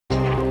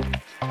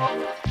Jordan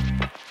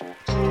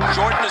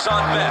is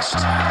on Best.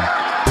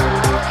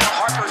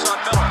 Harper's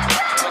on Miller.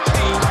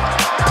 McKee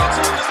gets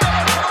it in the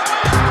middle.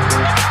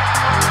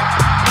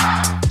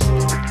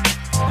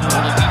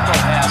 Oladipo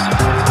has it.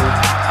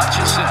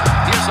 Hutchison.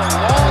 Here's a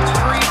long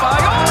three by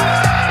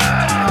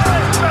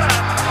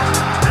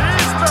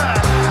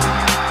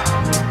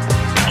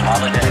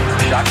Holiday.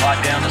 Shot clock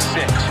down to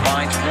 6.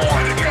 Finds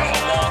Warren. Here's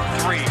a long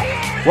three.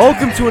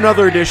 Welcome to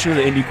another edition of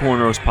the Indy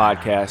Cornrows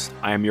Podcast.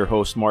 I am your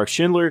host, Mark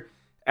Schindler.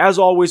 As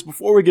always,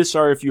 before we get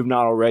started, if you have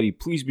not already,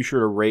 please be sure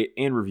to rate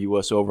and review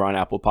us over on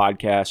Apple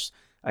Podcasts.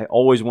 I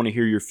always want to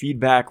hear your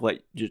feedback.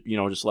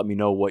 Just let me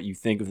know what you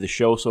think of the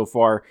show so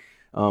far.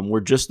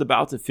 We're just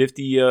about to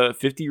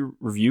 50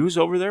 reviews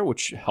over there,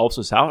 which helps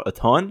us out a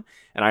ton,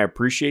 and I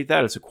appreciate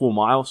that. It's a cool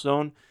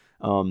milestone,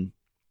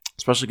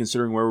 especially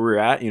considering where we're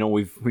at.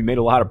 We made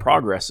a lot of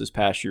progress this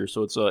past year,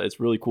 so it's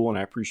really cool, and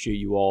I appreciate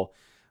you all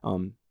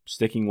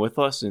sticking with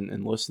us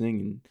and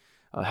listening and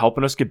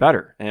helping us get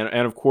better.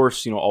 And of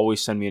course,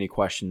 always send me any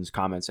questions,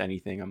 comments,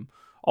 anything. I'm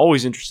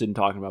always interested in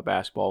talking about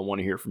basketball and want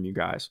to hear from you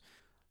guys.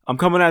 I'm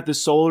coming at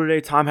this solo today.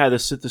 Tom had to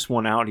sit this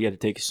one out. He had to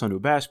take his son to a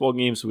basketball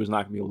game, so he was not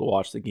going to be able to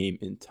watch the game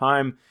in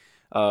time.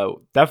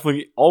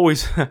 Definitely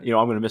always, I'm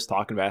going to miss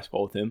talking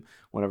basketball with him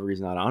whenever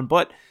he's not on.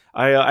 But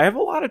I have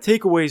a lot of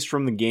takeaways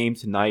from the game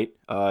tonight.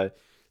 The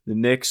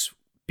Knicks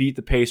beat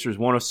the Pacers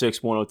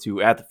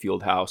 106-102 at the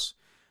Fieldhouse.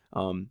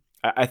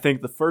 I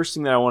think the first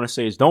thing that I want to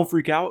say is don't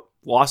freak out.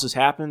 Losses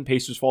happen.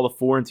 Pacers fall to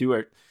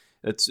 4-2.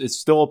 It's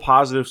still a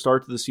positive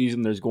start to the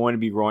season. There's going to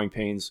be growing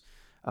pains.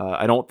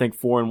 I don't think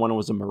 4-1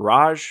 was a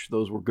mirage.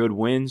 Those were good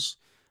wins.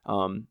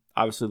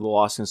 Obviously, the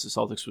loss against the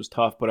Celtics was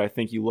tough, but I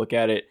think you look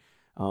at it,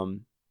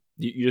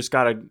 you just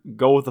got to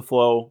go with the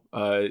flow,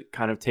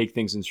 kind of take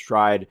things in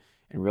stride,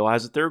 and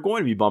realize that there are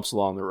going to be bumps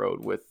along the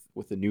road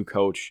with a new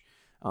coach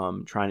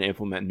trying to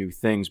implement new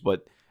things.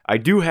 But I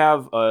do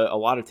have a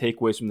lot of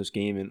takeaways from this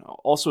game and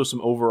also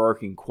some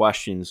overarching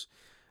questions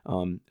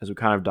as we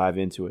kind of dive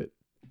into it.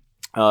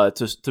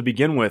 To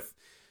begin with,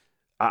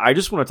 I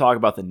just want to talk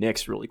about the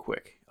Knicks really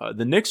quick.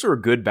 The Knicks are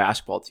a good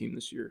basketball team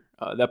this year.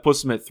 That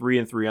puts them at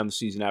 3-3 on the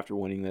season after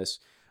winning this.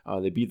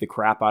 They beat the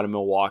crap out of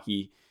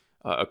Milwaukee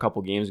a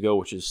couple games ago,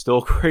 which is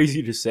still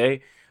crazy to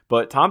say.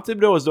 But Tom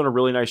Thibodeau has done a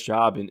really nice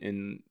job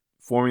in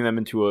forming them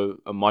into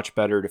a much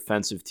better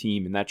defensive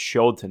team, and that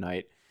showed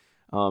tonight.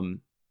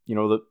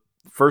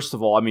 First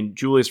of all,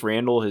 Julius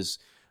Randle has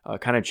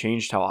kind of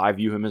changed how I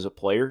view him as a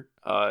player.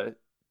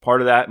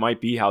 Part of that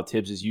might be how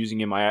Tibbs is using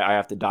him. I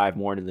have to dive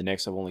more into the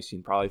Knicks. I've only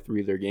seen probably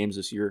 3 of their games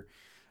this year.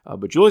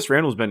 But Julius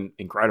Randle's been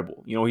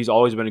incredible. He's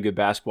always been a good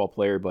basketball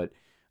player, but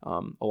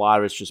a lot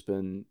of it's just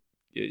been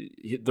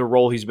the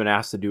role he's been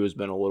asked to do has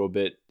been a little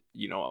bit,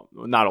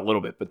 not a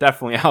little bit, but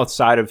definitely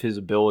outside of his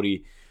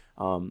ability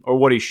or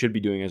what he should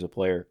be doing as a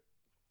player.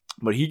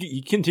 But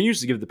he continues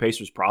to give the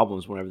Pacers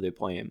problems whenever they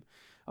play him.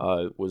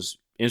 Was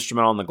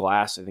instrumental on the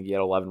glass. I think he had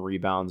 11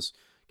 rebounds.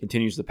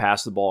 Continues to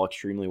pass the ball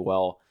extremely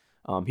well.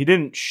 He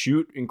didn't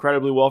shoot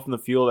incredibly well from the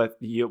field.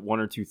 He hit 1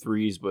 or 2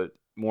 threes, but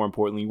more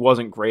importantly, he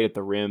wasn't great at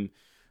the rim.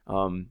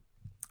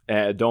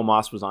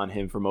 Domas was on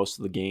him for most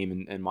of the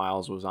game, and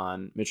Miles was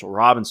on Mitchell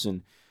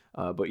Robinson.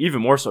 But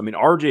even more so,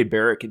 RJ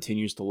Barrett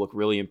continues to look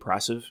really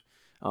impressive.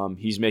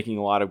 He's making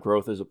a lot of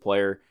growth as a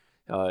player.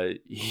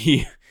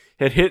 He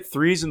had hit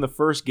threes in the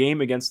first game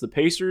against the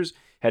Pacers,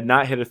 had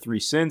not hit a three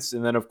since,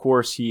 and then of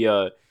course he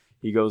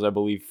goes, I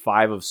believe,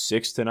 5 of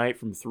 6 tonight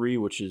from 3,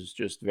 which is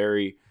just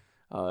very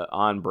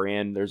on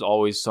brand. There's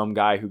always some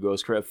guy who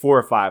goes 4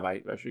 or 5.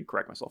 I should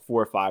correct myself.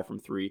 4 or 5 from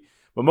 3.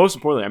 But most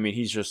importantly,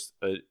 he's just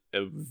a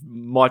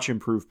much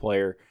improved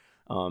player.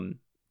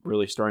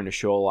 Really starting to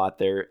show a lot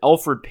there.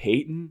 Elfrid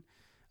Payton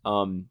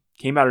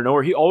came out of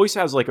nowhere. He always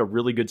has like a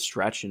really good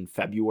stretch in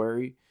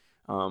February.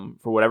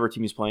 For whatever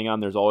team he's playing on,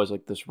 there's always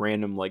like this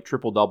random like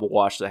triple-double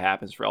watch that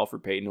happens for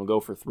Elfrid Payton. He'll go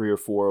for 3 or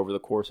 4 over the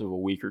course of a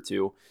week or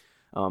two.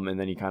 And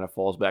then he kind of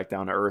falls back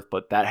down to earth.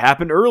 But that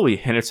happened early,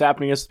 and it's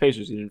happening against the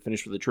Pacers. He didn't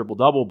finish with a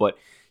triple-double, but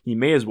he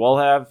may as well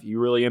have. He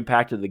really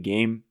impacted the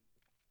game.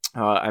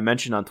 I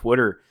mentioned on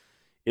Twitter,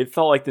 it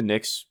felt like the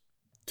Knicks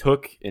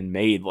took and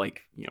made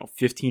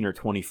 15 or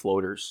 20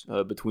 floaters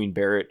between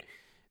Barrett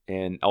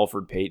and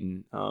Elfrid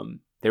Payton.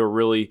 They were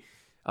really,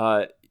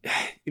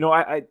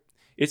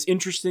 it's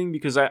interesting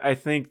because I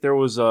think there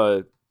was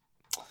a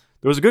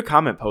good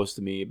comment post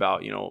to me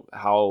about,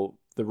 how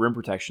the rim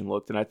protection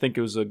looked. And I think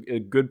it was a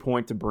good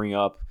point to bring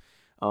up.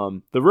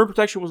 The rim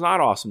protection was not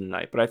awesome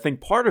tonight, but I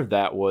think part of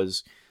that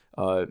was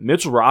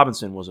Mitchell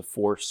Robinson was a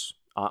force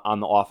on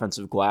the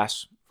offensive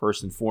glass,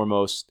 first and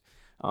foremost.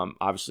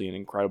 Obviously an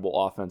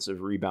incredible offensive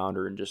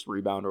rebounder and just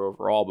rebounder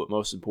overall, but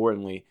most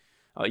importantly,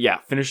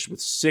 finished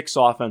with 6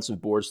 offensive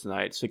boards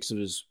tonight. 6 of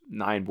his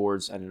 9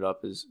 boards ended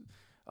up as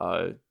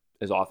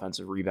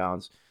offensive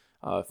rebounds.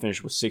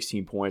 Finished with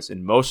 16 points,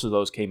 and most of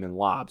those came in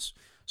lobs.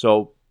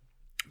 So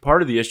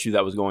part of the issue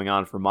that was going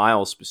on for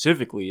Miles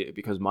specifically,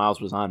 because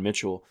Miles was on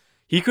Mitchell,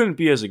 he couldn't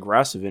be as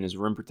aggressive in his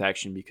rim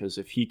protection because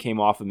if he came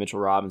off of Mitchell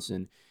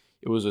Robinson,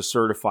 it was a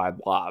certified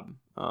lob.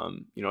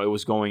 It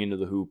was going into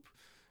the hoop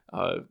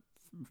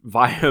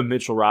via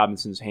Mitchell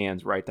Robinson's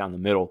hands right down the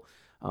middle.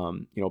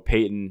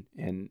 Peyton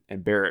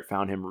and Barrett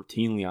found him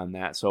routinely on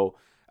that. So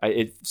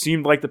it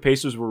seemed like the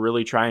Pacers were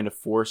really trying to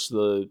force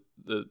the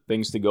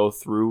things to go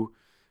through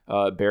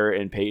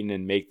Barrett and Peyton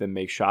and make them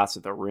make shots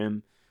at the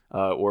rim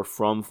or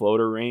from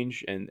floater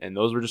range. And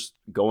those were just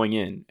going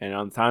in. And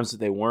on the times that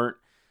they weren't,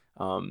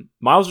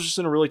 Miles was just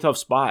in a really tough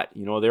spot.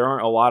 There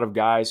aren't a lot of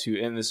guys who,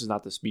 and this is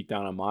not to speak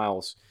down on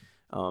Miles.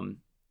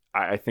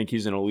 I think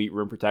he's an elite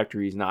rim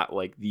protector. He's not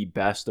like the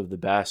best of the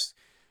best.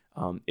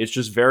 It's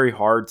just very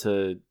hard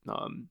to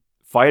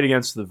fight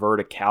against the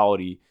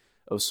verticality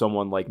of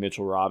someone like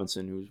Mitchell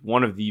Robinson, who's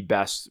one of the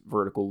best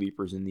vertical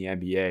leapers in the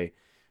NBA,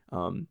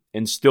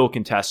 and still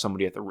contest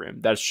somebody at the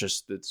rim.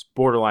 It's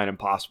borderline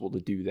impossible to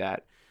do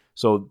that.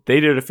 So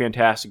they did a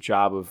fantastic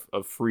job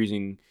of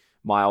freezing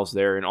Miles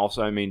there. And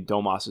also,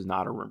 Domas is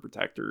not a rim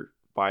protector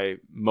by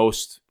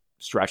most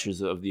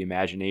stretches of the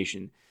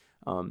imagination.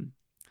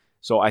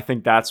 So I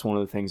think that's one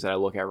of the things that I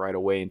look at right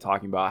away in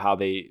talking about how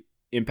they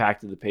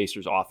impacted the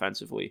Pacers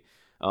offensively.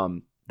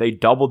 They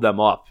doubled them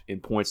up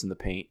in points in the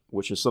paint,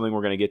 which is something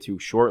we're going to get to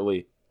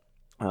shortly.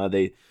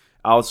 They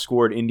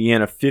outscored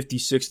Indiana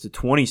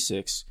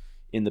 56-26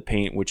 in the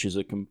paint, which is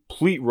a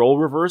complete role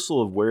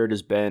reversal of where it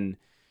has been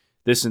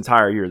this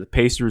entire year. The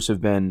Pacers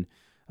have been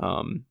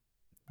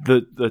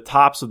the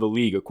tops of the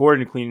league.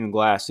 According to Cleaning the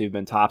Glass, they've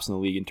been tops in the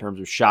league in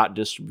terms of shot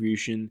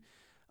distribution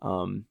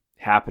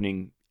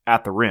happening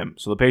at the rim.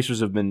 So the Pacers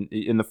have been,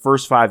 in the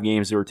first 5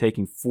 games, they were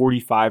taking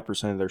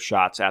 45% of their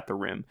shots at the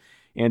rim.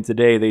 And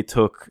today they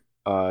took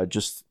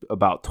just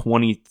about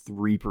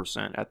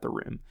 23% at the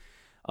rim.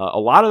 A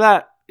lot of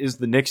that is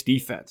the Knicks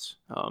defense.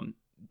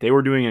 They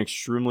were doing an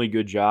extremely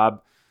good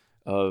job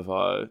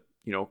of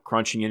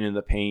crunching in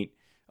the paint.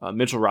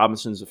 Mitchell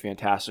Robinson's a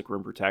fantastic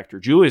rim protector.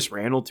 Julius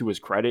Randle, to his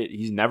credit,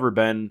 he's never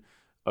been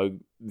a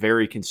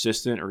very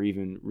consistent or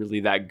even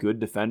really that good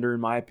defender,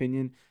 in my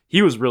opinion.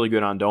 He was really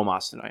good on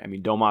Domas tonight.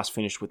 Domas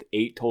finished with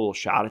 8 total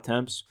shot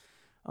attempts.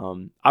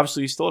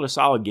 Obviously, he still had a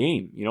solid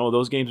game.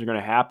 Those games are going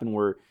to happen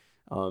where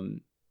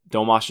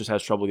Domas just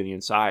has trouble getting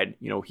inside.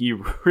 He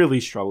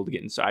really struggled to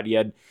get inside. He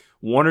had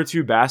 1 or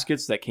 2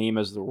 baskets that came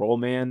as the roll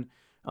man.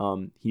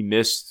 He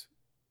missed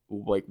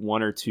like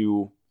 1 or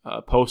 2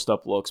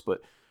 post-up looks,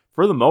 but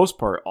for the most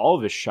part, all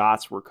of his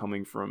shots were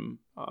coming from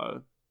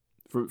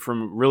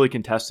really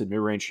contested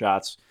mid-range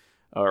shots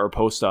or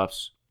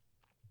post-ups.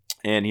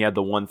 And he had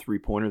the 1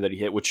 3-pointer that he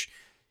hit, which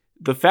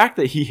the fact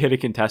that he hit a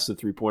contested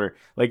 3-pointer,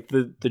 like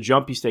the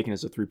jump he's taken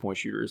as a 3-point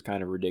shooter is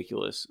kind of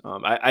ridiculous.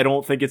 I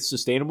don't think it's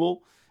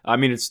sustainable.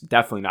 It's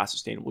definitely not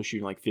sustainable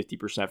shooting like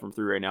 50% from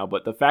 3 right now,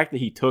 but the fact that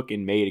he took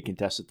and made a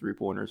contested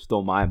 3-pointer is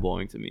still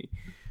mind-blowing to me.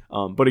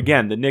 But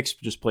again, the Knicks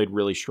just played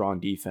really strong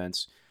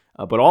defense.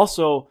 But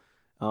also,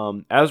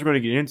 as we're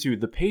going to get into,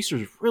 the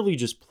Pacers really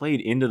just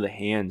played into the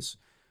hands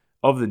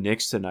of the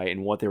Knicks tonight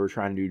and what they were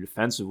trying to do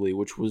defensively,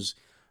 which was,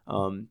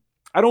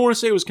 I don't want to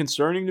say it was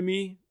concerning to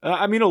me.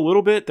 A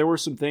little bit. There were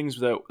some things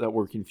that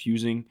were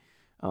confusing.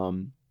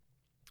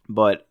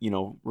 But,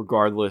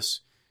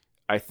 regardless,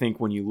 I think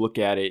when you look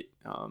at it,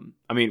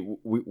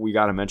 we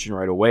got to mention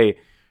right away,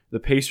 the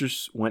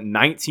Pacers went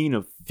 19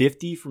 of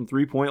 50 from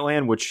three-point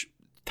land, which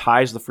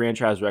ties the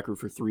franchise record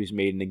for threes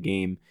made in a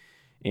game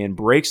and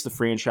breaks the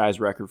franchise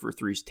record for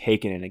threes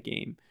taken in a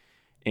game.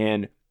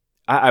 And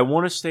I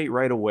want to state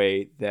right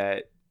away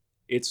that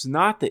it's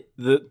not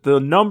the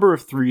number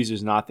of threes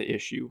is not the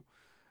issue.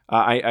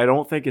 I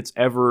don't think it's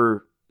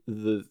ever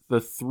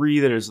the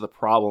three that is the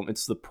problem.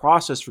 It's the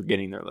process for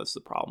getting there that's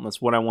the problem.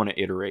 That's what I want to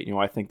iterate.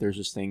 I think there's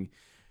this thing.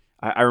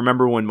 I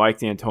remember when Mike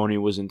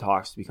D'Antoni was in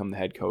talks to become the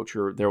head coach,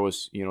 or there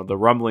was the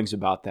rumblings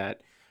about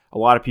that. A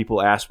lot of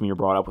people asked me or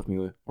brought up with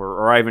me,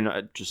 or I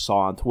even just saw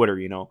on Twitter,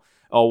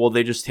 oh, well,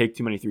 they just take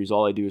too many threes.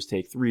 All they do is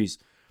take threes.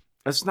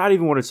 That's not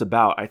even what it's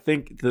about. I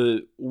think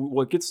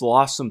what gets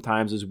lost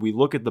sometimes is we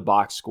look at the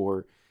box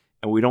score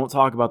and we don't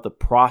talk about the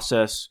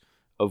process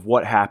of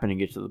what happened to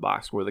get to the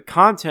box score. The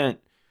content,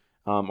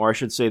 or I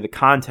should say the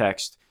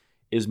context,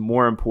 is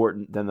more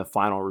important than the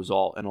final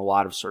result in a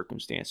lot of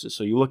circumstances.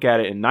 So you look at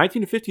it, in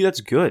 19 to 50,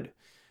 that's good.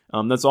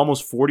 That's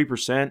almost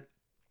 40%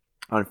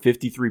 on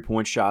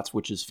 53-point shots,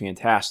 which is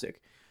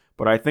fantastic.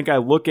 But I think I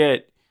look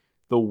at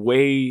the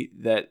way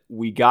that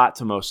we got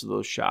to most of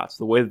those shots,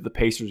 the way that the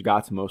Pacers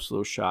got to most of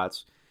those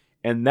shots,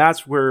 and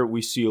that's where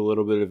we see a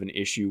little bit of an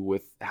issue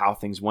with how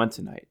things went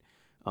tonight.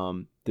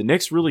 The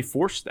Knicks really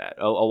forced that.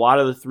 A lot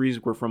of the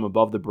threes were from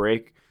above the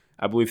break.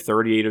 I believe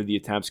 38 of the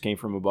attempts came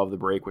from above the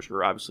break, which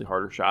were obviously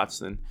harder shots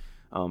than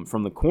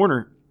from the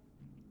corner.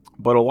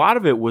 But a lot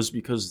of it was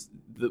because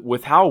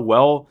with how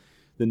well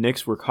the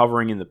Knicks were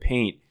covering in the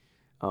paint,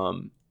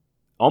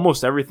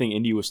 almost everything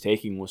Indy was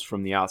taking was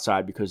from the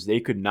outside because they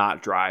could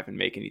not drive and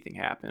make anything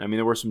happen.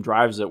 There were some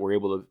drives that were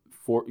able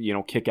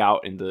to kick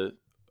out into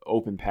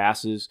open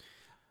passes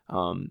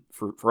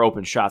for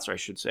open shots, or I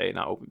should say,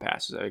 not open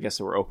passes. I guess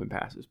they were open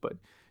passes, but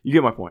you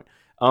get my point.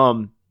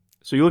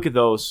 So you look at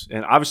those,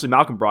 and obviously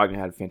Malcolm Brogdon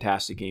had a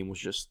fantastic game, was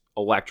just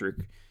electric,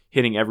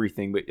 hitting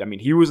everything. But,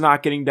 he was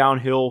not getting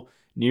downhill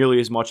nearly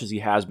as much as he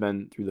has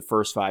been through the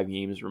first 5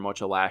 games or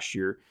much of last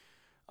year.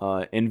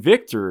 And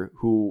Victor,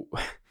 who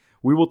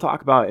we will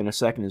talk about in a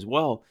second as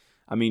well,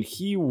 I mean,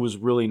 he was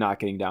really not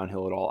getting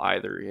downhill at all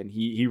either. And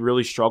he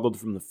really struggled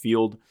from the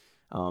field.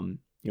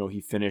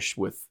 He finished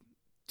with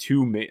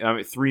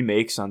 3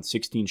 makes on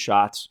 16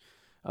 shots,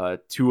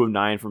 2 of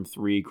 9 from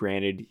 3.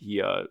 Granted,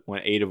 he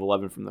went 8 of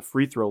 11 from the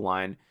free throw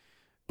line.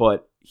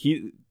 But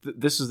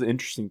this is the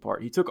interesting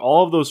part. He took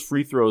all of those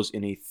free throws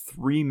in a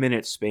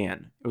 3-minute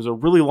span. It was a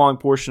really long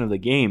portion of the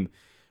game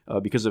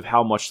because of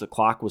how much the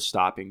clock was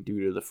stopping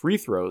due to the free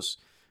throws.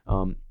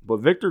 But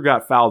Victor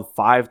got fouled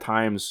 5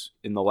 times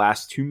in the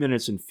last 2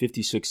 minutes and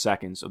 56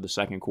 seconds of the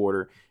second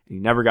quarter, and he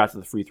never got to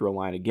the free throw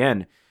line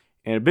again.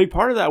 And a big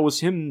part of that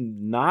was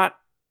him not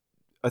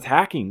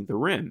attacking the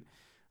rim.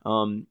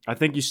 I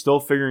think he's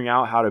still figuring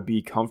out how to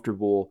be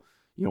comfortable,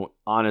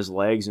 on his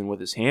legs and with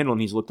his handle,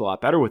 and he's looked a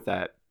lot better with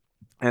that.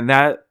 And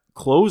that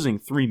closing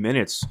 3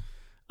 minutes,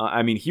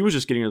 he was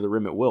just getting to the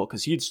rim at will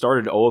because he had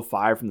started 0 of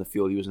 5 from the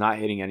field. He was not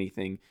hitting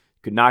anything,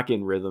 could not get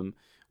in rhythm,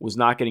 was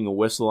not getting a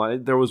whistle.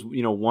 There was,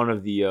 one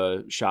of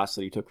the shots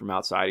that he took from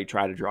outside, he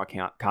tried to draw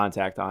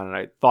contact on, and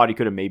I thought he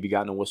could have maybe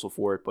gotten a whistle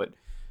for it, but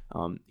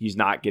he's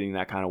not getting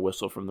that kind of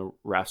whistle from the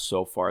refs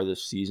so far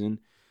this season.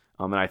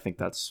 And I think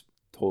that's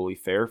totally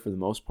fair for the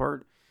most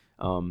part.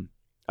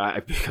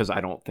 Because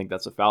I don't think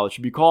that's a foul. It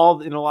should be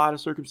called in a lot of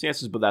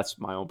circumstances, but that's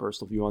my own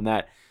personal view on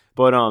that.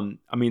 But,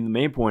 the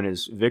main point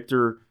is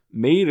Victor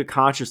made a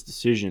conscious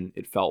decision,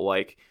 it felt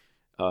like,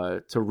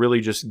 to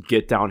really just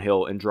get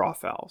downhill and draw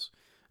fouls.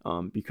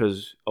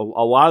 Because a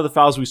lot of the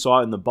fouls we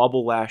saw in the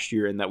bubble last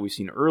year and that we've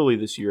seen early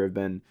this year have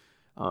been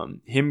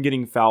him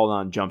getting fouled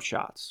on jump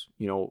shots.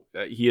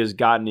 He has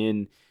gotten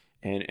in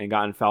and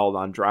gotten fouled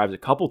on drives a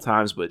couple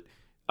times, but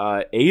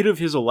 8 of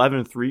his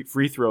 11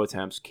 free throw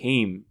attempts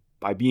came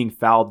by being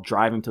fouled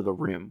driving to the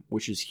rim,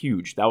 which is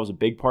huge. That was a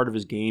big part of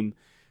his game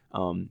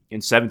in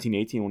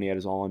 17-18 when he had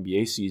his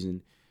All-NBA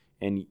season.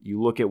 And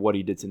you look at what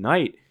he did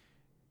tonight,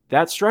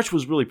 that stretch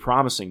was really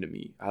promising to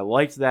me. I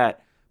liked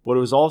that, but it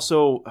was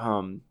also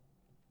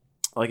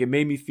it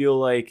made me feel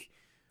like,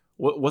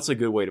 what's a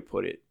good way to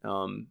put it?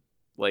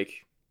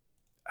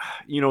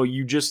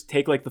 You just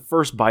take like the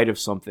first bite of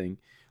something.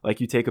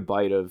 Like you take a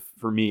bite of,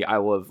 for me, I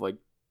love like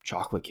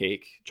chocolate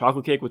cake.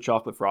 Chocolate cake with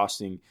chocolate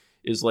frosting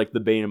is like the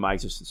bane of my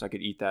existence. I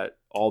could eat that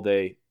all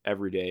day,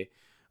 every day.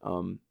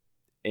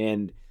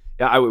 And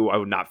I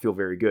would not feel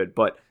very good.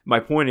 But my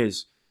point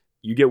is,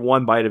 you get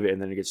one bite of it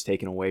and then it gets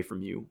taken away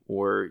from you.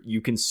 Or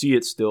you can see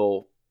it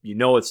still,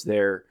 it's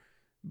there,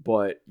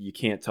 but you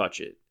can't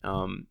touch it.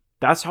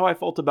 That's how I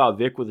felt about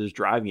Vic with his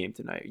drive game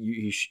tonight.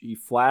 He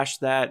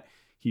flashed that.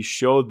 He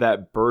showed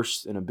that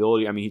burst and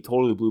ability. He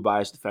totally blew by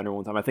his defender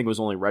one time. I think it was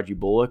only Reggie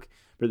Bullock.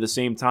 But at the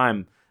same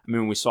time,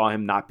 we saw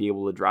him not be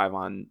able to drive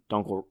on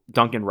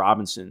Duncan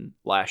Robinson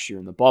last year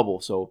in the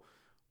bubble. So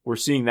we're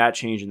seeing that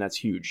change, and that's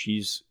huge.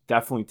 He's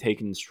definitely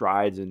taken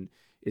strides and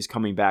is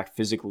coming back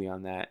physically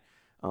on that.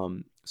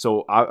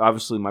 So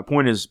obviously my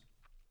point is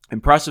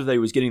impressive that he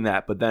was getting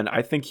that, but then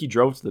I think he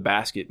drove to the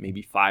basket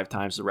maybe 5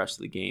 times the rest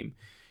of the game,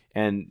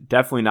 and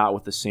definitely not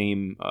with the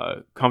same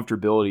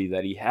comfortability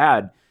that he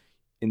had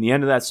in the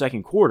end of that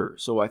second quarter.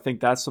 So I think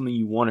that's something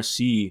you want to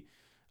see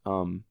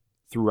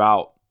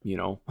throughout,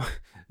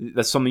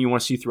 that's something you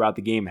want to see throughout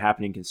the game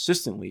happening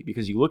consistently,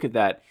 because you look at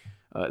that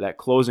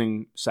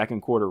closing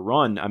second quarter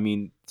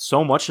run.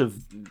 So much of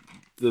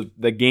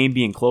the game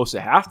being close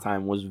at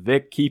halftime was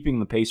Vic keeping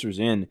the Pacers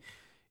in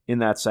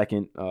that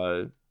second,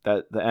 the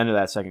end of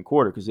that second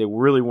quarter, because they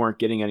really weren't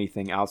getting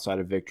anything outside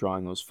of Vic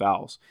drawing those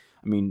fouls.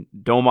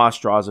 Domas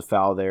draws a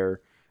foul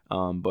there,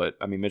 but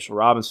Mitchell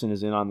Robinson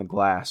is in on the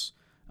glass.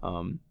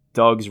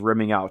 Doug's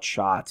rimming out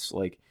shots.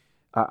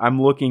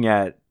 I'm looking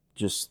at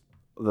just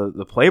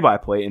the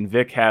play-by-play, and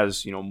Vic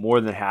has more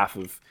than half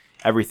of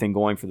everything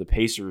going for the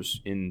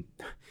Pacers in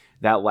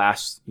that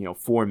last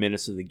 4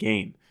 minutes of the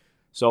game.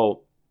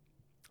 So,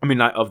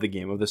 not of the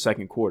game, of the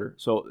second quarter.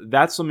 So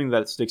that's something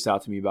that sticks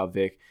out to me about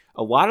Vic.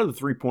 A lot of the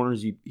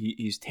 3-pointers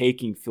he's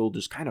taking feel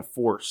just kind of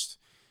forced.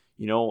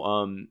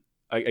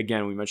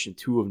 Again, we mentioned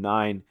 2 of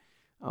 9.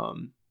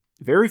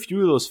 Very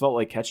few of those felt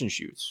like catch and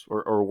shoots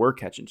or were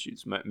catch and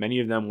shoots. Many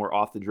of them were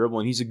off the dribble,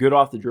 and he's a good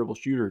off the dribble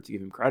shooter, to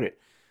give him credit.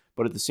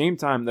 But at the same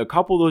time, a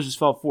couple of those just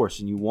felt forced,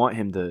 and you want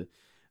him to.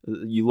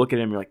 You look at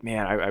him, you're like,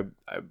 man,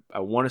 I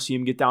want to see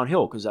him get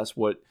downhill, because that's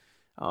what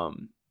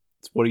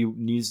he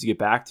needs to get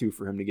back to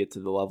for him to get to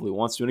the level he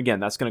wants to. And again,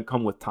 that's going to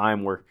come with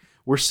time.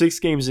 We're 6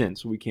 games in,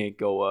 so we can't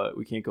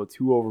go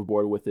too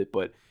overboard with it.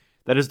 But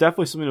that is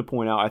definitely something to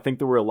point out. I think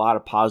there were a lot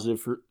of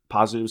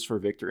positives for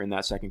Victor in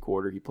that second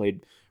quarter. He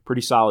played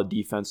pretty solid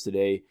defense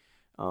today,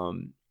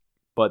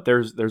 but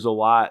there's a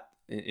lot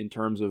in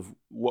terms of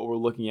what we're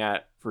looking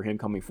at for him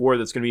coming forward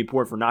that's going to be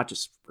important for not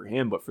just for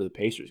him, but for the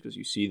Pacers, because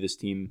you see this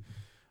team.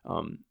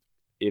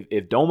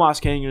 If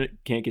Domas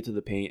can't get to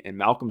the paint and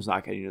Malcolm's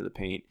not getting to the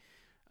paint,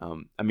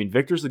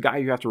 Victor's the guy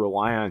you have to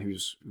rely on,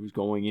 who's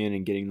going in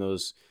and getting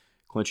those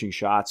clinching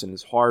shots, and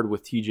it's hard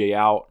with TJ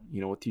out,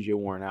 with TJ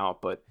Warren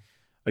out. But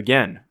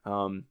again,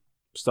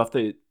 stuff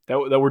that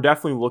that we're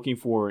definitely looking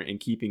for and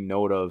keeping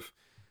note of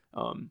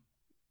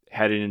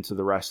headed into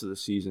the rest of the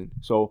season.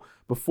 So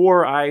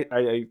before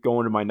I go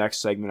into my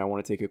next segment, I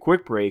want to take a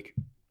quick break,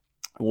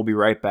 and we'll be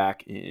right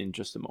back in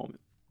just a moment.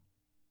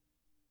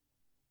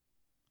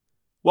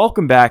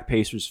 Welcome back,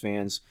 Pacers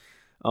fans.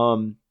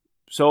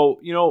 So,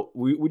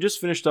 we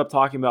just finished up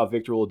talking about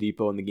Victor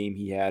Oladipo and the game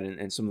he had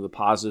and some of the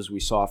positives we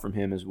saw from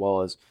him, as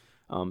well as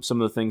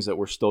some of the things that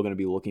we're still going to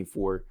be looking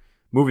for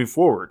moving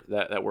forward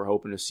that we're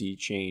hoping to see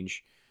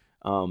change.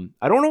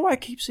 I don't know why I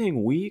keep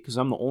saying we, because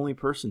I'm the only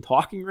person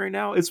talking right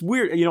now. It's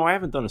weird. I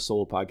haven't done a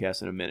solo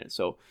podcast in a minute,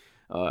 so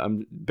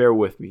bear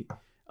with me.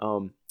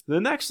 The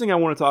next thing I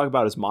want to talk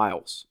about is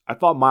Miles. I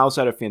thought Miles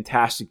had a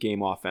fantastic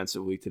game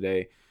offensively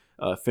today.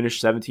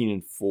 Finished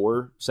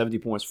 17-4, 70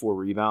 points, 4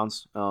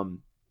 rebounds.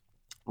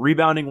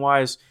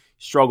 Rebounding-wise,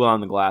 struggled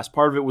on the glass.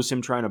 Part of it was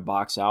him trying to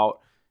box out.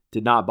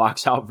 Did not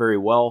box out very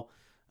well.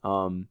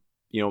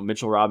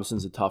 Mitchell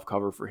Robinson's a tough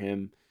cover for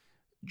him.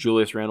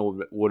 Julius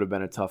Randle would have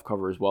been a tough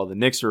cover as well. The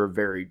Knicks are a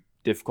very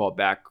difficult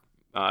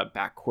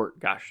backcourt.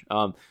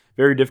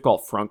 Very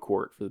difficult front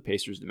court for the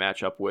Pacers to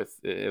match up with,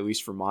 at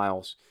least for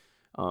Miles.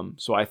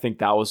 So I think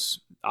that was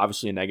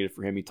obviously a negative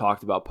for him. He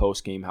talked about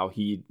post-game how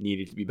he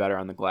needed to be better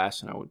on the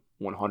glass, and I would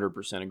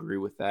 100% agree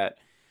with that.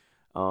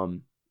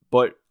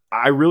 But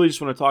I really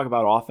just want to talk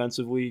about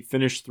offensively.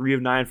 Finished 3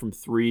 of 9 from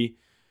 3,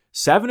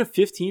 7 of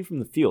 15 from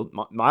the field.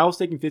 Miles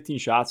taking 15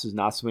 shots is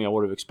not something I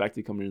would have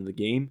expected coming into the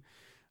game.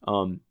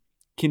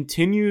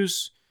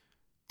 Continues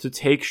to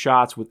take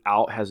shots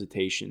without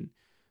hesitation.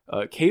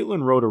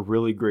 Caitlin wrote a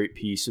really great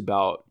piece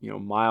about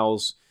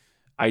Miles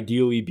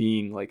ideally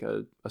being like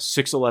a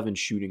 6'11"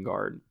 shooting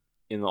guard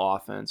in the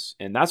offense,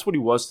 and that's what he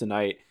was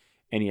tonight,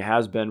 and he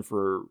has been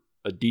for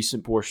a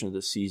decent portion of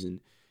the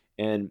season.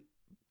 And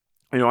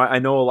I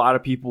know a lot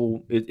of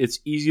people, it's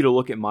easy to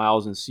look at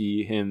Miles and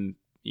see him,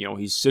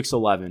 he's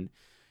 6'11",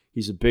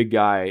 he's a big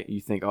guy. You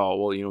think, oh,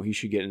 well, he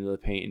should get into the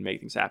paint and make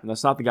things happen.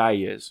 That's not the guy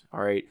he is,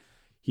 all right?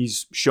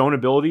 He's shown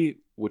ability,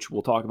 which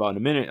we'll talk about in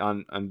a minute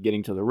on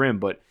getting to the rim,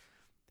 but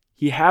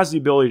he has the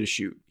ability to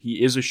shoot.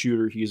 He is a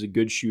shooter. He is a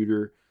good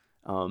shooter.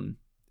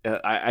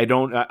 I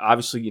don't,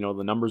 obviously,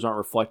 the numbers aren't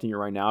reflecting it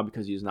right now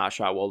because he has not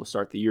shot well to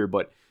start the year,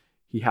 but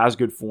he has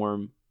good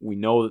form. We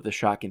know that the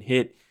shot can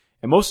hit.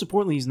 And most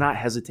importantly, he's not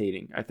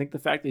hesitating. I think the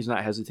fact that he's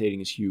not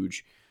hesitating is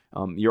huge.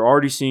 You're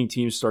already seeing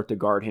teams start to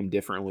guard him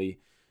differently.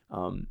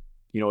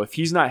 If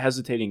he's not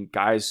hesitating,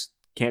 guys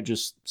can't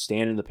just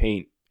stand in the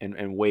paint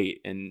and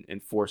wait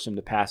and force him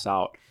to pass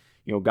out.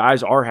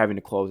 Guys are having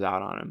to close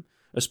out on him,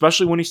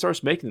 especially when he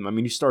starts making them. I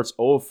mean, he starts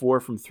 0 of 4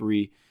 from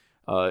 3,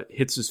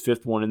 hits his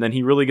 5th one, and then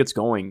he really gets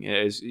going.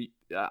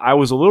 I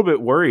was a little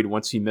bit worried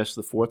once he missed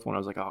the 4th one. I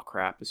was like, oh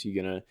crap, is he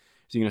gonna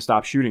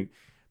stop shooting?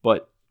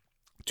 But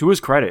to his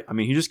credit, I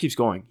mean, he just keeps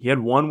going. He had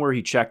one where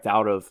he checked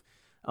out of,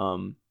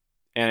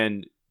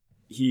 and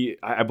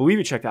I believe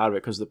he checked out of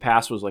it because the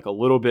pass was like a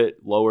little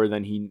bit lower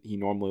than he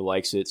normally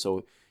likes it.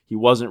 So he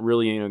wasn't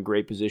really in a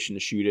great position to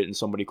shoot it, and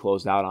somebody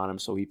closed out on him,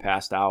 so he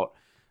passed out,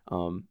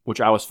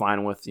 which I was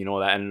fine with.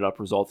 That ended up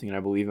resulting in,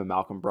 I believe, a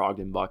Malcolm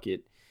Brogdon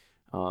bucket.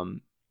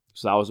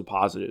 So that was a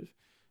positive.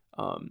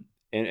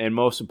 And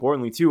most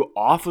importantly, too,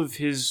 off of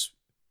his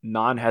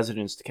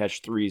non-hesitance to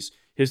catch threes,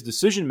 his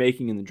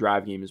decision-making in the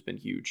drive game has been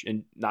huge.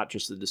 And not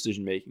just the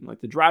decision-making.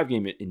 Like, the drive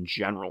game in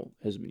general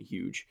has been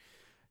huge.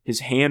 His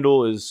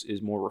handle is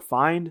more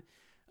refined.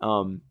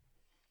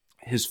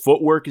 His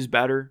footwork is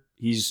better.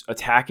 He's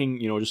attacking,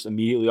 just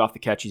immediately off the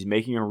catch. He's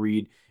making a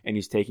read, and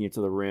he's taking it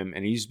to the rim.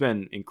 And he's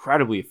been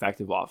incredibly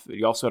effective off of it.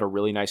 He also had a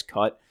really nice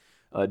cut.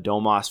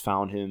 Domas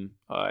found him.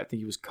 I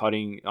think he was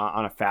cutting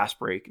on a fast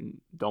break,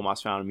 and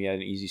Domas found him. He had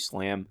an easy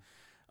slam.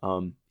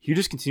 He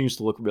just continues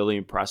to look really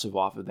impressive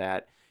off of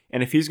that.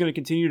 And if he's going to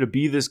continue to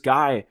be this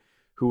guy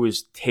who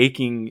is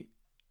taking,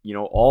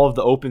 all of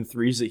the open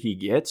threes that he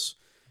gets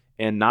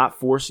and not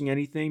forcing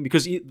anything,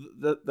 because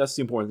that's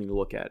the important thing to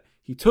look at.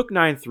 He took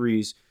 9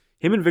 threes.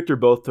 Him and Victor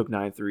both took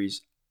 9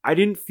 threes. I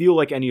didn't feel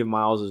like any of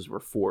Miles's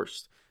were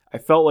forced. I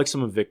felt like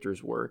some of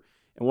Victor's were.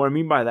 And what I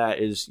mean by that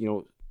is,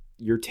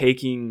 you're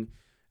taking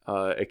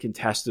a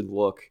contested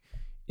look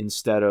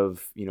instead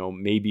of,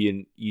 maybe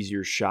an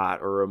easier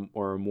shot or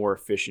a more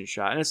efficient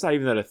shot. And it's not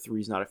even that a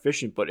 3 is not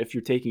efficient, but if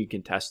you're taking a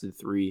contested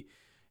 3,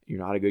 you're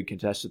not a good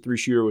contested 3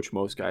 shooter, which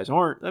most guys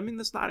aren't. I mean,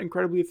 that's not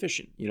incredibly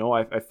efficient.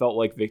 I felt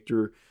like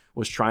Victor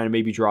was trying to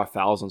maybe draw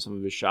fouls on some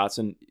of his shots,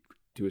 and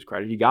to his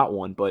credit, he got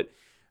one, but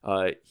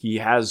he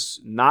has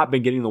not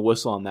been getting the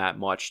whistle on that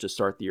much to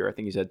start the year. I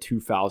think he's had 2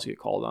 fouls get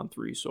called on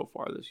 3 so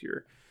far this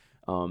year.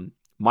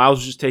 Miles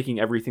was just taking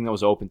everything that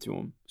was open to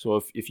him.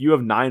 So if you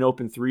have 9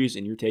 open threes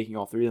and you're taking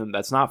all 3 of them,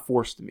 that's not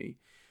forced to me.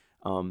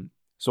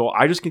 So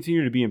I just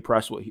continue to be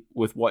impressed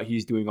with what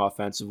he's doing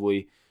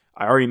offensively.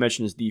 I already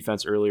mentioned his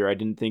defense earlier. I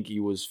didn't think he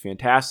was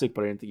fantastic,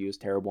 but I didn't think he was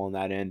terrible on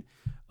that end.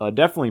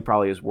 Definitely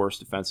probably his worst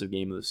defensive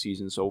game of the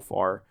season so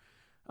far.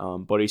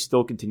 But he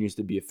still continues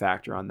to be a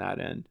factor on that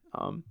end.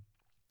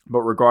 But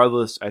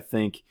regardless, I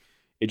think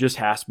it just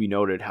has to be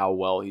noted how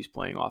well he's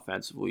playing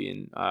offensively.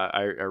 And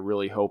I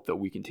really hope that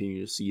we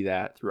continue to see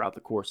that throughout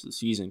the course of the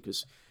season,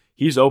 because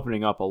he's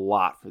opening up a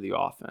lot for the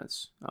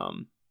offense.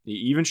 He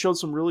even showed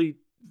some really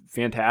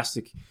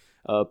fantastic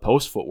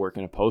post footwork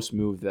and a post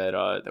move that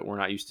we're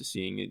not used to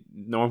seeing.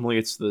 Normally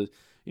it's the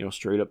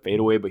straight up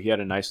fadeaway, but he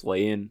had a nice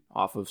lay in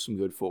off of some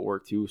good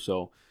footwork too.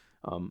 So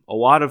a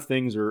lot of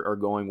things are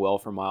going well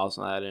for Miles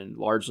on that, and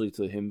largely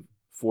to him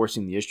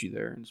forcing the issue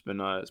there. It's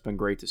been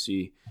great to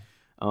see.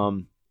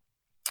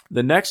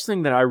 The next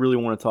thing that I really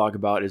want to talk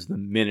about is the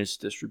minutes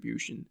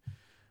distribution.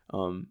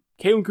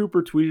 Caitlin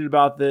Cooper tweeted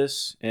about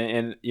this,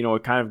 and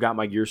it kind of got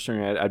my gears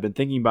turning. I'd been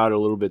thinking about it a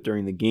little bit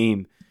during the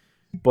game,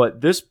 but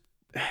this,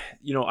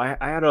 I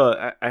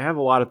have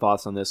a lot of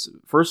thoughts on this.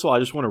 First of all, I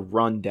just want to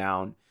run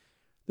down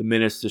the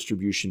minutes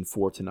distribution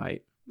for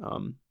tonight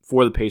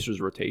for the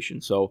Pacers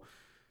rotation. So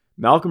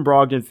Malcolm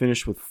Brogdon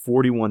finished with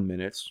 41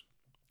 minutes.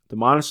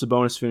 Domantas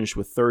Sabonis finished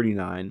with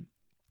 39.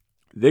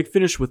 Vic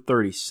finished with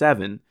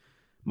 37.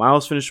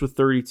 Miles finished with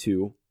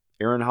 32.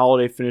 Aaron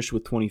Holiday finished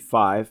with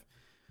 25.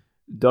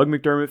 Doug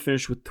McDermott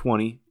finished with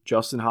 20.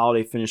 Justin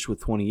Holiday finished with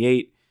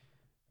 28.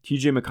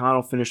 TJ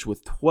McConnell finished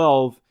with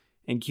 12.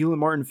 And Keelan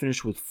Martin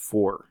finished with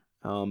 4.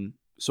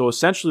 So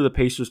essentially the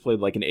Pacers played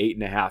like an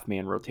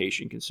 8.5-man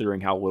rotation,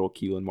 considering how little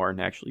Keelan Martin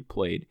actually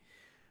played.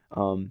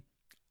 I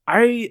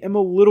am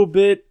a little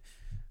bit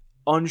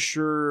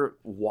unsure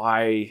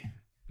why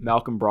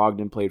Malcolm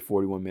Brogdon played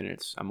 41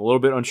 minutes. I'm a little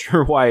bit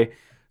unsure why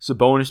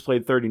Sabonis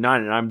played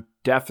 39, and I'm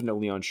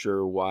definitely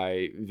unsure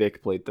why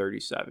Vic played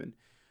 37.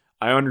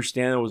 I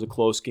understand it was a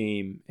close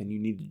game, and you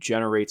need to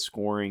generate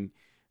scoring.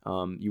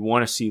 You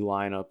want to see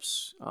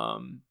lineups.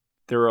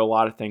 There are a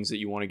lot of things that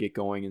you want to get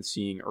going and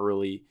seeing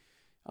early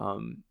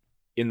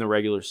in the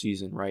regular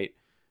season, right?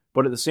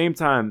 But at the same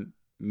time,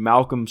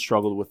 Malcolm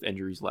struggled with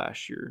injuries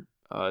last year.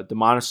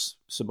 Domantas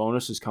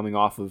Sabonis is coming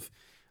off of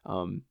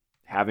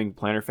having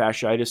plantar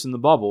fasciitis in the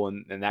bubble,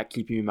 and that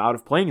keeping him out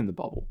of playing in the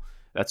bubble.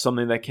 That's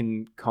something that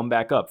can come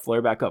back up,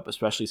 flare back up,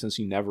 especially since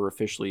he never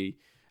officially,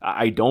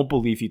 I don't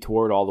believe he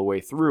tore it all the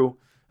way through.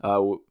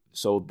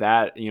 So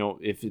that,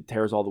 if it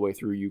tears all the way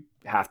through, you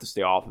have to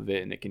stay off of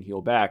it and it can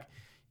heal back.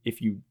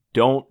 If you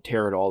don't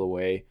tear it all the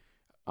way,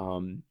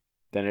 then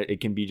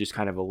it can be just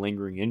kind of a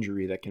lingering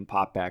injury that can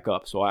pop back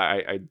up. So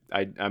I'm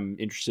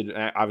interested.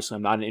 Obviously,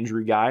 I'm not an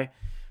injury guy.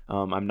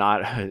 I'm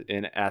not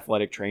an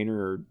athletic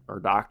trainer or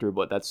doctor,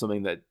 but that's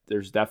something that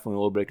there's definitely a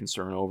little bit of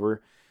concern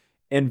over.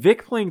 And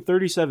Vic playing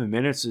 37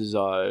 minutes is,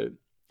 I'm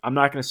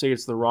not going to say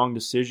it's the wrong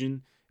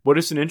decision, but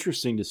it's an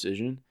interesting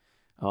decision.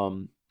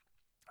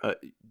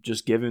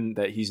 Just given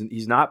that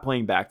he's not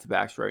playing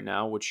back-to-backs right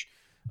now, which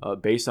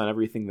based on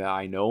everything that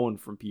I know and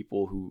from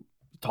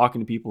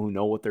talking to people who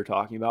know what they're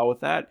talking about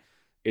with that,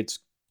 it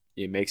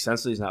makes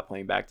sense that he's not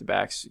playing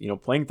back-to-backs.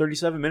 Playing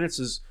 37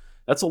 minutes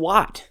that's a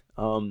lot.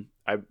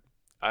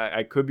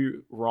 I could be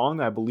wrong.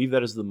 I believe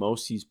that is the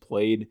most he's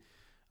played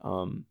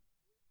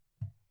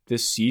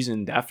this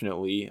season,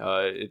 definitely.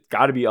 It's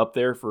got to be up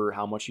there for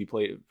how much he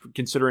played,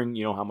 considering,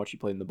 how much he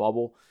played in the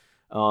bubble.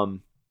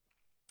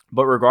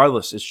 But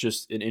regardless, it's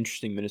just an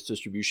interesting minutes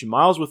distribution.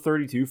 Miles with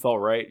 32 felt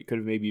right. He could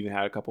have maybe even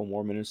had a couple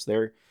more minutes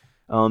there.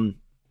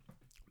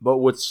 But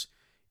what's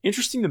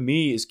interesting to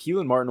me is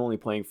Keelan Martin only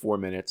playing 4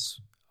 minutes.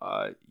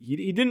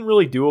 He didn't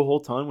really do a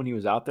whole ton when he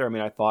was out there. I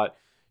mean, I thought,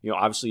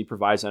 obviously he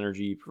provides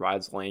energy, he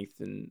provides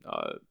length and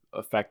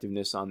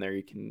effectiveness on there.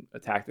 He can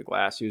attack the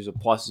glass. He was a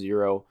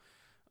 +0.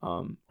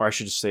 Or I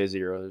should just say a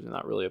 0. There's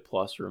not really a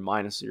plus or a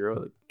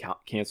 -0 that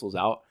cancels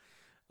out.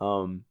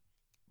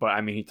 But I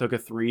mean, he took a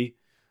 3.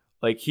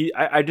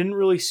 I didn't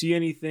really see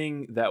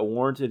anything that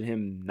warranted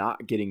him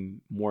not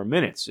getting more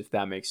minutes, if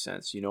that makes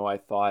sense. I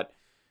thought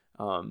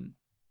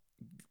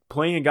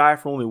playing a guy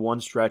for only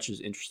one stretch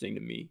is interesting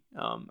to me.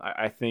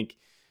 I think,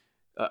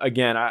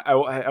 again,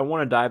 I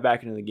want to dive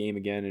back into the game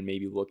again and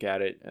maybe look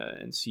at it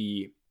and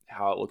see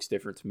how it looks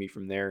different to me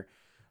from there.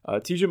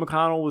 TJ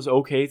McConnell was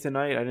okay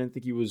tonight. I didn't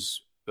think he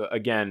was,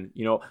 again,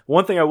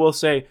 one thing I will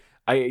say,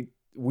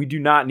 we do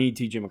not need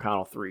TJ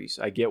McConnell threes.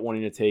 I get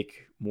wanting to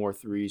take more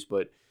threes,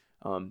 but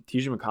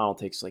TJ McConnell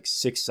takes like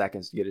 6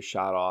 seconds to get a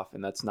shot off,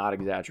 and that's not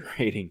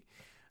exaggerating,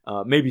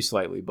 maybe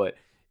slightly, but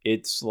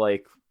it's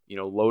like,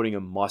 loading a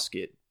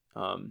musket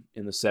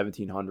in the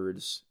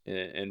 1700s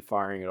and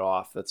firing it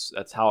off.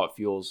 That's how it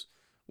feels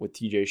with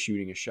TJ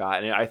shooting a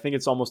shot. And I think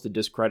it's almost a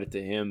discredit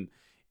to him,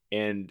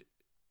 and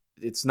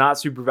it's not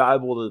super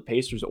valuable to the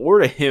Pacers or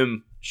to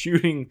him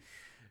shooting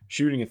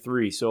a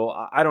 3. So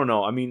I don't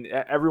know. I mean,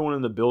 everyone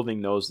in the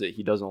building knows that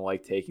he doesn't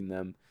like taking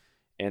them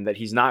and that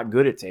he's not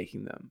good at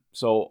taking them.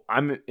 So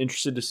I'm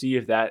interested to see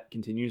if that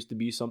continues to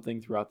be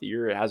something throughout the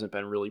year. It hasn't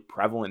been really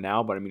prevalent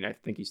now, but I mean, I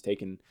think he's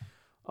taken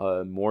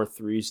more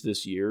threes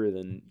this year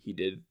than he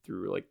did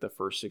through like the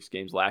first 6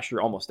 games last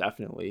year, almost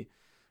definitely.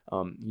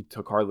 He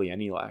took hardly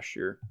any last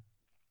year.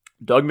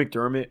 Doug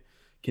McDermott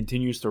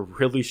continues to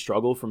really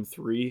struggle from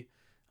 3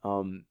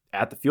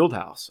 at the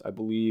Fieldhouse. I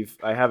believe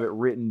I have it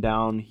written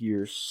down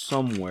here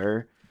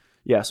somewhere.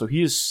 Yeah, so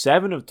he is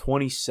 7 of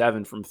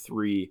 27 from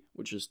 3,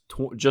 which is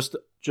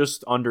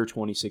just under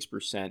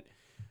 26%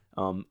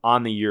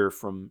 on the year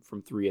from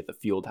 3 at the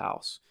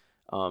Fieldhouse,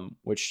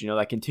 which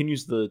that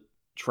continues the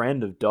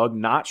trend of Doug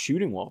not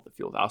shooting well at the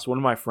field house. One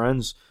of my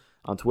friends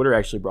on Twitter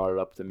actually brought it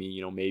up to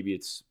me. Maybe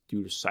it's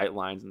due to sight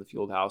lines in the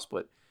field house,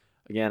 but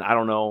again, I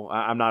don't know.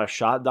 I'm not a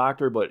shot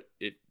doctor, but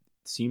it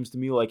seems to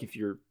me like if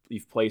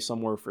you've played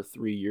somewhere for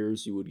 3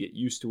 years, you would get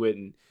used to it,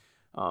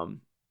 and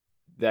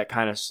that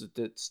kind of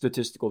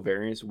statistical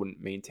variance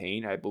wouldn't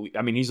maintain.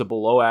 I mean, he's a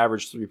below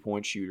average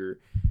 3-point shooter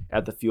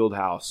at the field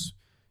house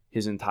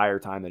his entire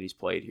time that he's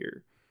played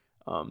here.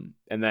 And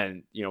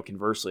then,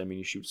 conversely, I mean,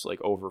 he shoots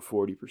like over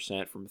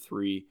 40% from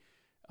three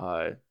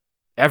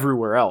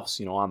everywhere else,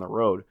 on the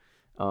road.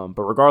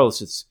 But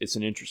regardless, it's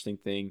an interesting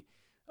thing.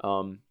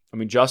 I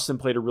mean, Justin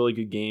played a really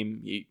good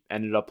game. He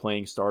ended up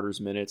playing starters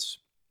minutes.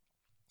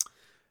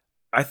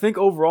 I think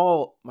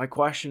overall, my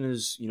question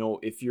is,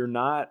 if you're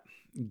not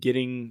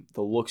getting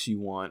the looks you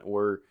want,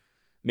 or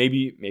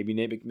maybe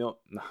Nate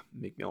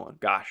McMillan.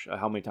 Gosh,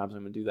 how many times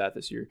I'm going to do that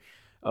this year?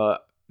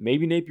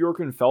 Maybe Nate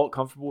Bjorkgren felt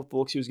comfortable with the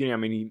looks he was getting. I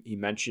mean, he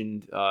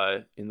mentioned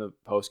in the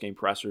post-game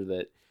presser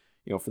that,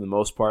 for the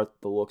most part,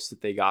 the looks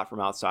that they got from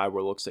outside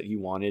were looks that he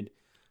wanted.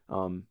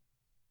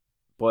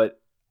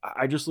 But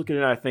I just look at it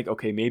and I think,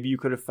 okay, maybe you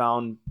could have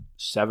found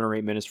 7 or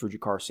 8 minutes for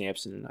JaKarr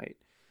Sampson tonight.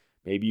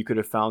 Maybe you could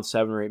have found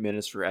 7 or 8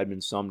 minutes for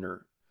Edmond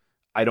Sumner.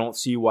 I don't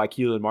see why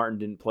Kelan Martin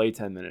didn't play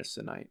 10 minutes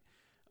tonight.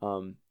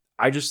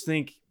 I just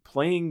think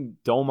playing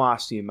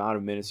Domas the amount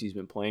of minutes he's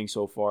been playing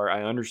so far,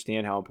 I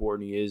understand how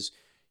important he is.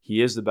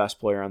 He is the best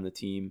player on the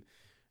team.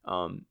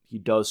 He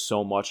does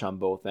so much on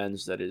both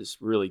ends that is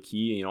really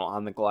key,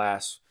 on the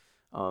glass,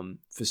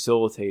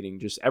 facilitating.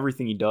 Just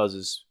everything he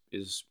does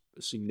is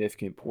a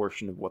significant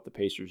portion of what the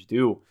Pacers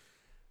do.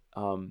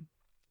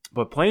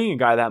 But playing a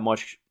guy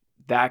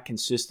that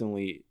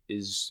consistently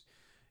is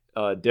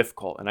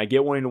difficult. And I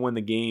get wanting to win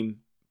the game,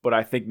 but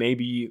I think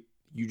maybe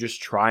you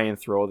just try and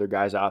throw other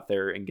guys out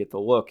there and get the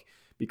look.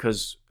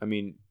 Because, I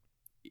mean,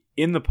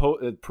 in the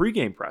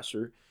pregame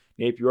presser,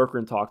 Nate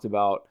Bjorkgren talked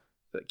about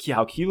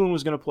how Kelan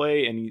was going to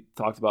play, and he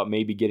talked about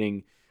maybe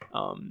getting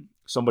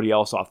somebody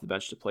else off the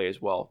bench to play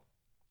as well.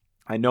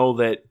 I know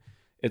that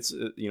it's,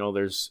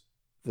 there's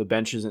the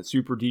bench isn't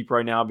super deep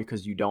right now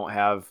because you don't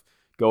have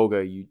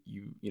Goga. You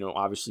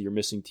obviously you're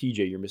missing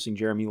TJ, you're missing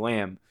Jeremy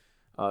Lamb.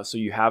 So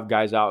you have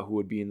guys out who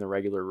would be in the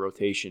regular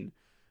rotation.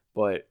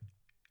 But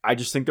I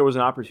just think there was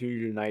an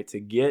opportunity tonight to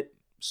get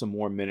some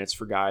more minutes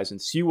for guys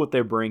and see what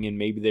they bring, and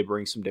maybe they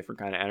bring some different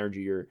kind of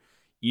energy or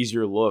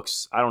easier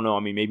looks. I don't know. I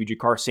mean, maybe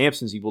JaKarr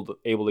Sampson's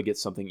able to get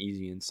something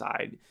easy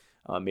inside.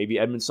 Maybe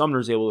Edmond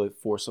Sumner's able to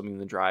force something in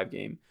the drive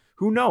game.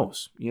 Who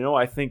knows?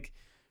 I think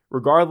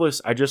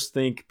regardless, I just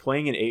think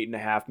playing an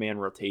 8.5-man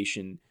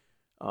rotation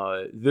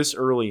this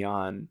early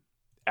on,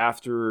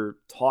 after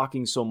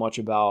talking so much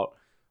about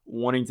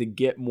wanting to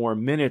get more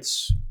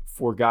minutes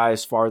for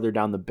guys farther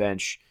down the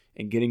bench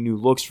and getting new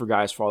looks for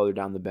guys farther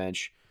down the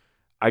bench,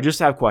 I just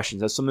have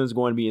questions. That's something that's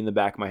going to be in the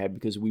back of my head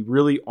because we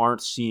really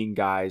aren't seeing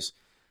guys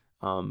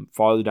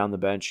farther down the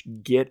bench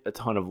get a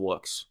ton of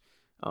looks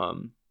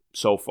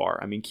so far.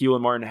 I mean,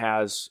 Kelan Martin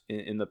has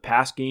in the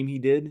past game he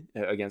did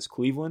against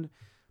Cleveland,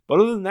 but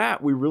other than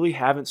that, we really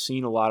haven't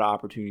seen a lot of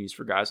opportunities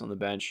for guys on the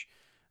bench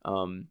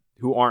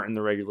who aren't in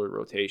the regular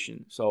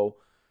rotation. So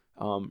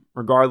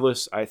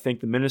regardless, I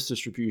think the minutes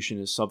distribution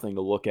is something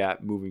to look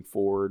at moving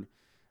forward.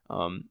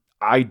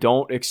 I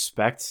don't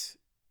expect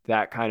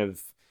that kind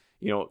of,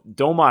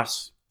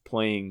 Domas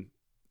playing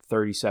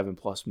 37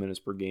 plus minutes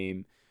per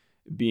game,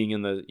 being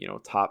in the,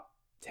 top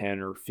 10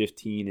 or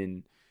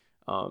 15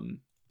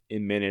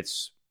 in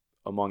minutes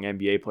among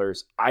NBA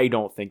players. I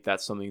don't think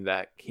that's something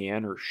that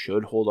can or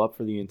should hold up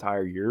for the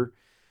entire year.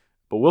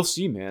 But we'll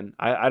see, man.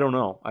 I don't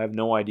know. I have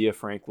no idea,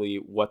 frankly,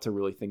 what to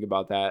really think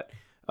about that.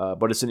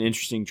 But it's an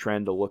interesting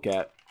trend to look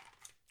at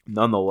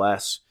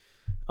nonetheless.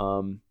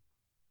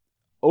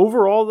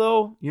 Overall,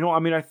 though,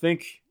 I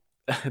think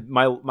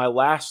my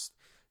last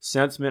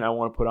sentiment I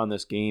want to put on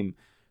this game,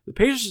 the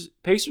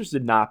Pacers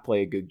did not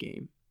play a good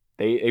game.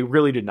 They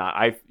really did not.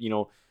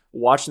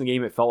 Watching the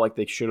game, it felt like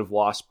they should have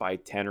lost by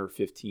 10 or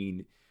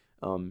 15,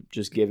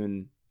 just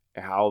given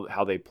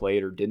how they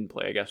played or didn't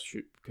play, I guess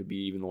could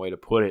be even the way to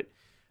put it.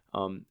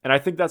 And I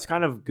think that's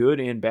kind of good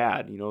and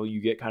bad.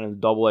 You get kind of the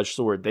double-edged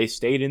sword. They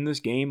stayed in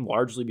this game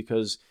largely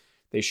because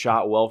they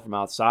shot well from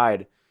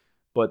outside,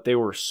 but they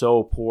were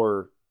so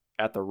poor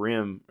at the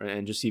rim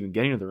and just even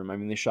getting to the rim. I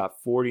mean, they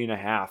shot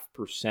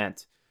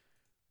 40.5%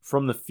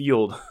 from the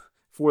field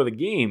for the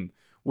game,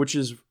 which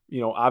is,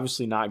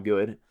 obviously not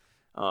good.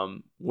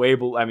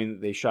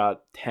 They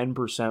shot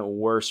 10%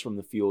 worse from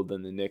the field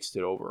than the Knicks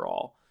did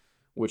overall,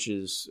 which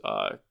is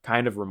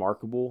kind of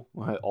remarkable,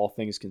 all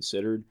things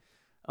considered.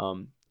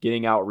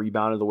 Getting out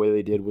rebounded the way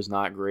they did was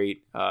not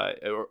great.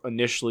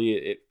 Initially,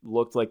 it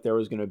looked like there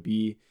was going to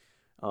be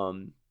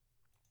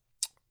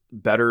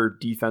better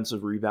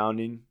defensive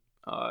rebounding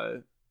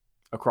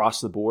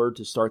across the board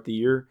to start the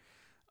year,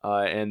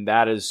 and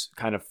that has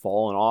kind of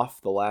fallen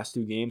off the last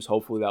 2 games.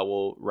 Hopefully, that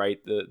will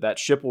that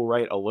ship will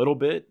right a little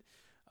bit.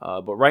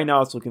 But right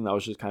now, it's looking that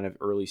was just kind of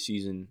early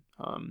season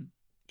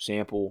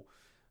sample.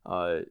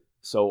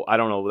 So I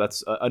don't know.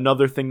 That's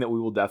another thing that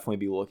we will definitely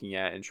be looking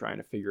at and trying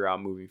to figure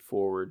out moving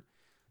forward.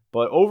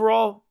 But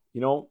overall,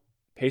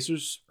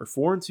 Pacers are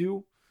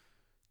 4-2.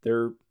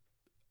 They're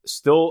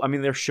still,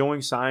 they're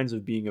showing signs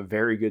of being a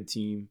very good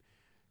team.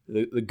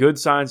 The good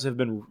signs have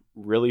been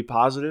really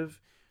positive.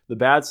 The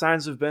bad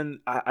signs have been,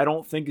 I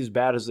don't think, as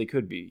bad as they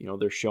could be.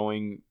 They're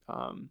showing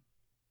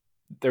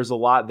there's a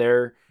lot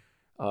there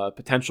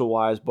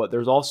potential-wise, but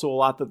there's also a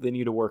lot that they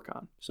need to work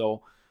on.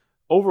 So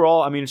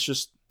overall,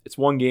 it's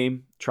one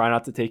game. Try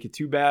not to take it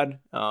too bad.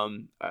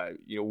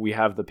 We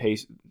have the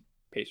Pacers.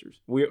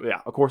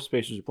 Of course, the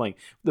Pacers are playing.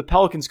 The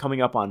Pelicans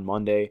coming up on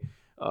Monday.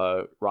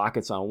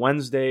 Rockets on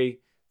Wednesday.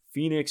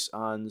 Phoenix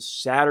on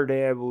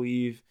Saturday, I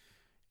believe.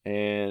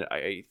 And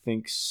I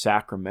think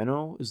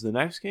Sacramento is the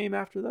next game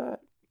after that.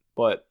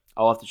 But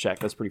I'll have to check.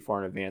 That's pretty far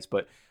in advance.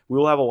 But we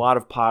will have a lot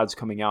of pods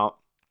coming out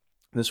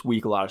this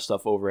week. A lot of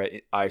stuff over at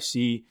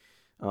IC.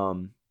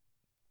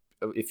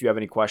 If you have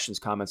any questions,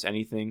 comments,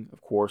 anything,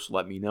 of course,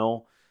 let me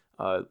know.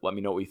 Let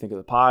me know what you think of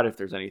the pod. If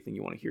there's anything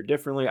you want to hear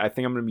differently. I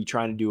think I'm going to be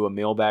trying to do a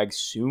mailbag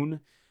soon.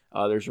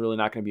 There's really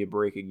not going to be a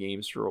break in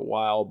games for a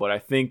while. But I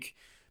think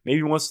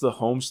maybe once the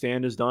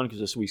homestand is done, because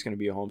this week's going to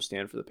be a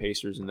homestand for the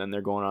Pacers, and then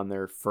they're going on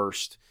their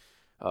first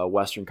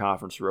Western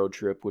Conference road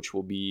trip, which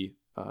will be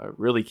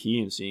really key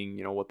in seeing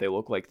what they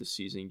look like this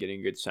season,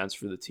 getting a good sense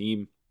for the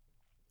team.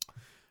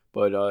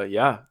 But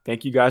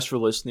thank you guys for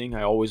listening.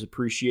 I always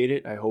appreciate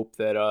it. I hope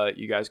that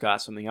you guys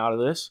got something out of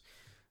this.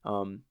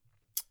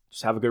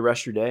 Just have a good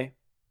rest of your day.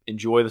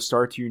 Enjoy the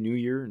start to your new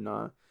year,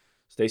 and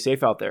stay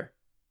safe out there.